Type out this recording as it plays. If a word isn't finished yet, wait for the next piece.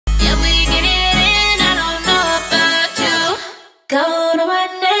Yeah, we get it in, I don't know about you. Go to my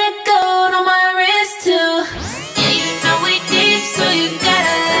neck, go to my wrist too. Yeah, you know we deep, so you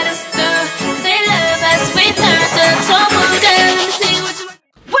gotta let us through. Say love as we turn to trouble, girl. See what you.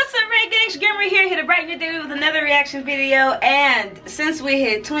 What's up, Ray Gang? Gamer here to brighten your day with another reaction video. And since we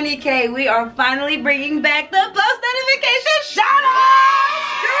hit 20K, we are finally bringing back the post notification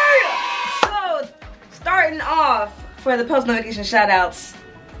shoutouts. So starting off for the post notification shoutouts.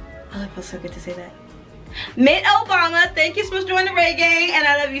 Oh, it feels so good to say that. Mint Obama, thank you so much for joining the Ray Gang, and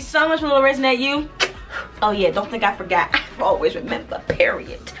I love you so much. Little resonate you. Oh yeah, don't think I forgot. I always remember.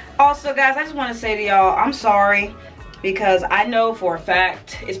 Period. Also, guys, I just want to say to y'all, I'm sorry. Because I know for a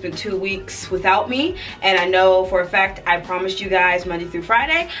fact it's been 2 weeks without me, and I know for a fact I promised you guys Monday through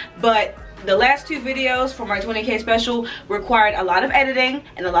Friday, but the last 2 videos for my 20K special required a lot of editing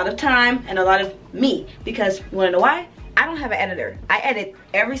and a lot of time and a lot of me, because you wanna know why? I don't have an editor. I edit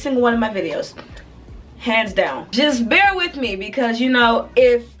every single one of my videos, hands down. Just bear with me, because you know,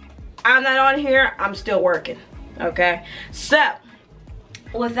 if I'm not on here, I'm still working, okay? So,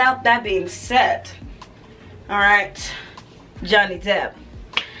 without that being said, all right, Johnny Depp.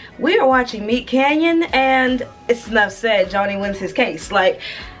 We are watching Meat Canyon, and it's enough said. Johnny wins his case. Like,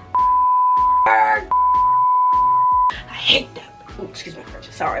 I hate that. Ooh, excuse my French.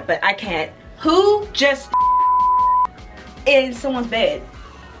 Sorry, but I can't. Who just in someone's bed?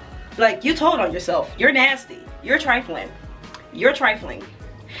 Like, you told on yourself. You're nasty. You're trifling. You're trifling.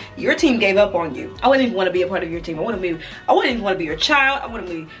 Your team gave up on you. I wouldn't even want to be a part of your team. I wouldn't even want to be your child. I wouldn't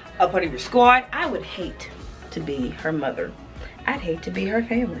be a part of your squad. I would hate to be her mother. I'd hate to be her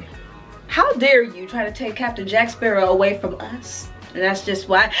family. How dare you try to take Captain Jack Sparrow away from us? And that's just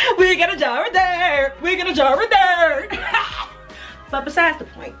why we're gonna jar her there. We're gonna jar her there. But besides the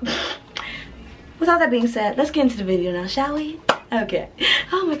point, with all that being said, let's get into the video now, shall we? Okay.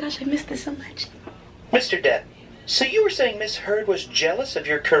 Oh my gosh, I missed this so much. Mr. Depp, so you were saying Miss Heard was jealous of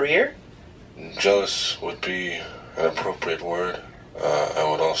your career? Jealous would be an appropriate word. I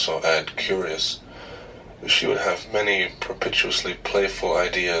would also add curious. She would have many perpetuously playful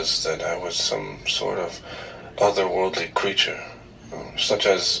ideas that I was some sort of otherworldly creature, such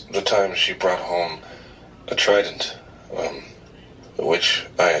as the time she brought home a trident, which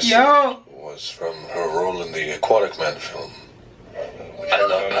I assume was from her role in the Aquatic Man film. I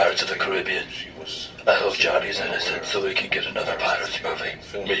love Pirates of the Caribbean. I hope Johnny's innocent so we can get another Pirates movie.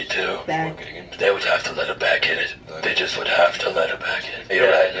 Me too. They would have to let her back in it. They just would have to let her back in. You're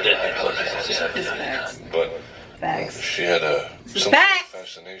right. But she had some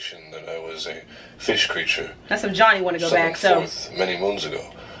fascination that I was a fish creature. That's if Johnny want to go back. So many moons ago,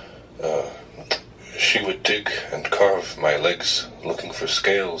 she would dig and carve my legs looking for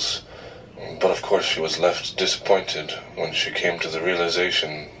scales. But of course, she was left disappointed when she came to the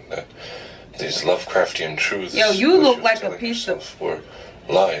realization that these Lovecraftian truths you look like a piece of were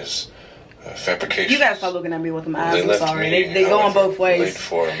lies, fabrication. You gotta stop looking at me with them eyes. They I'm left sorry. me, They go on both ways. Late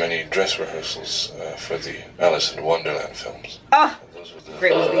for many dress rehearsals for the Alice in Wonderland films. Oh,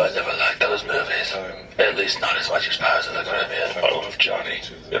 great I movies. never liked those movies. At least not as much as Pirates of the Caribbean. I love Johnny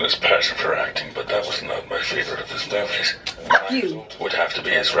and his passion for acting, but that was not my favorite of his movies. Fuck you. Would have to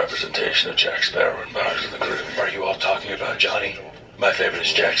be his representation of Jack Sparrow in Pirates of the Caribbean. Are you all talking about Johnny? My favorite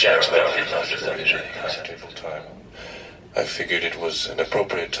is Jack Sparrow. I figured it was an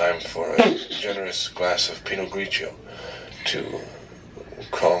appropriate time for a generous glass of Pinot Grigio to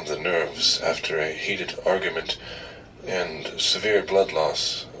calm the nerves after a heated argument and severe blood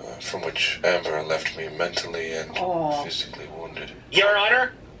loss, from which Amber left me mentally and physically wounded. Your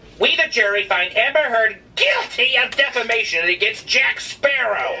Honor, we the jury find Amber Heard guilty of defamation against Jack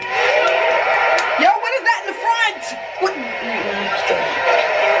Sparrow. Yo, what is that in the front? What?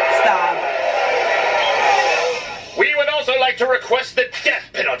 Stop. We would also like to request the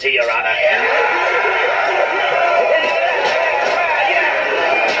death penalty, Your Honor.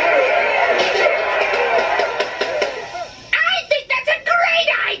 I think that's a great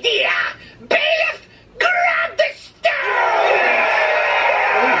idea! Bailiff, grab the stones!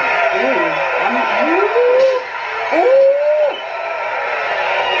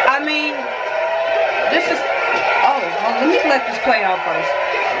 I mean, this is... Oh, well, let me let this play out first.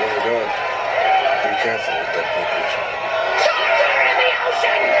 Oh God, be careful with that location. Toss her in the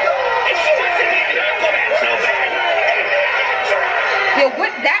ocean! If she wants to be an Aquaman so bad, Yeah,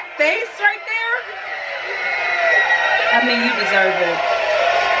 with that face right there? I mean, you deserve it.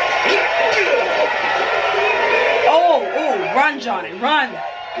 Oh, run, Johnny, run.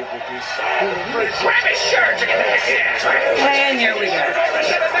 grab his shirt to get the hands right. And here we go.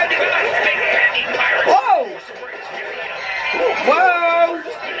 Whoa! Whoa!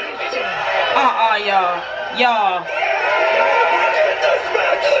 Y'all.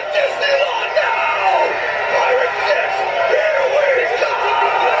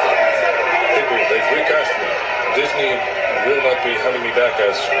 They've recast me. Disney will not be having me back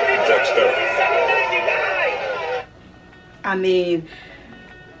as Jack Sparrow. I mean,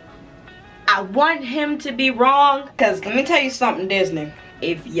 I want him to be wrong, because let me tell you something, Disney.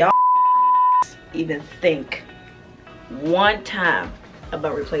 If y'all even think one time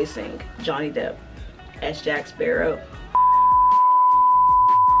about replacing Johnny Depp as Jack Sparrow,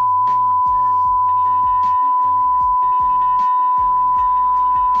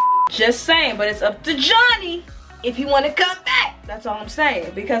 just saying. But it's up to Johnny if he want to come back. That's all I'm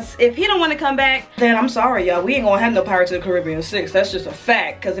saying. Because if he don't want to come back, then I'm sorry, y'all. We ain't gonna have no Pirates of the Caribbean 6. That's just a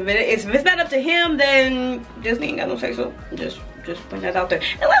fact. Because if it's not up to him, then Disney ain't got no say so. Just putting that out there.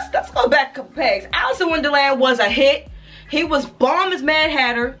 And let's go back a couple pegs. Alice in Wonderland was a hit. He was bomb as Mad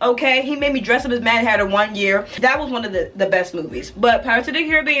Hatter, okay? He made me dress up as Mad Hatter one year. That was one of the best movies. But Pirates of the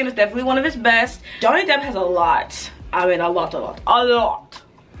Caribbean is definitely one of his best. Johnny Depp has a lot. I mean, a lot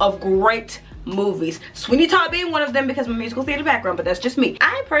of great movies. Sweeney Todd being one of them because of my musical theater background, but that's just me.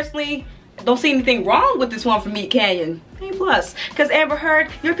 I personally don't see anything wrong with this one from Meat Canyon. A+. Because Amber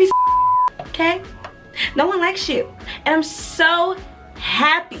Heard, you're a piece of okay? No one likes you. And I'm so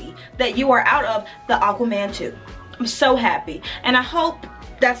happy that you are out of the Aquaman 2. I'm so happy. And I hope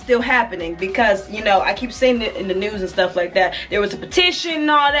that's still happening because, you know, I keep seeing it in the news and stuff like that. There was a petition and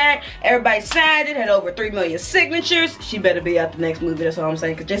all that. Everybody signed it, had over 3 million signatures. She better be out the next movie, that's all I'm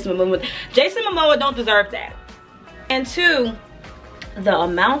saying. Because Jason Momoa don't deserve that. And 2, the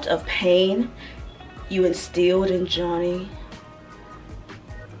amount of pain you instilled in Johnny.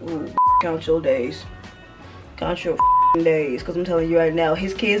 Ooh, count your days. Count your days, because I'm telling you right now,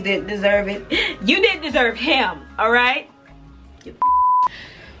 his kids didn't deserve it. You didn't deserve him, alright?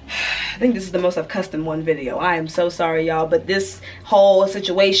 I think this is the most I've cussed in one video. I am so sorry, y'all, but this whole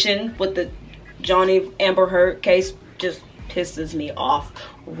situation with the Johnny Amber Heard case just pisses me off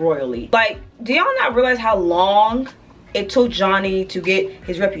royally. Like, do y'all not realize how long it took Johnny to get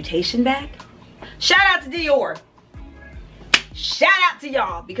his reputation back? Shout out to Dior. Shout out to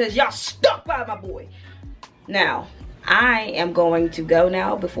y'all because y'all stuck by my boy. Now, I am going to go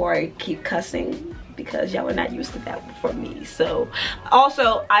now before I keep cussing because y'all are not used to that from me. So,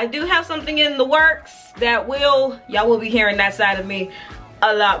 also, I do have something in the works that y'all will be hearing that side of me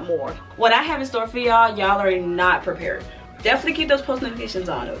a lot more. What I have in store for y'all are not prepared. Definitely keep those post notifications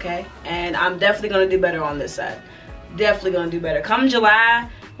on, okay? And I'm definitely gonna do better on this side. Definitely gonna do better. Come July,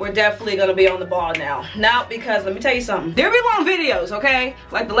 we're definitely gonna be on the ball now. Now, because let me tell you something. There'll be long videos, okay?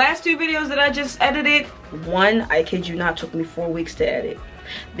 Like the last 2 videos that I just edited. One, I kid you not, took me 4 weeks to edit.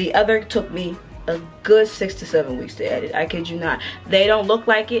 The other took me a good 6 to 7 weeks to edit. I kid you not. They don't look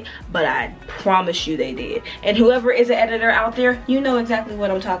like it, but I promise you they did. And whoever is an editor out there, you know exactly what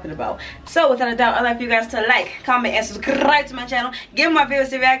I'm talking about. So without a doubt, I'd like for you guys to like, comment, and subscribe to my channel. Give me my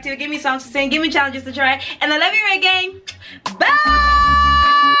videos to react to. Give me songs to sing. Give me challenges to try. And I love you, Red Gang. Bye!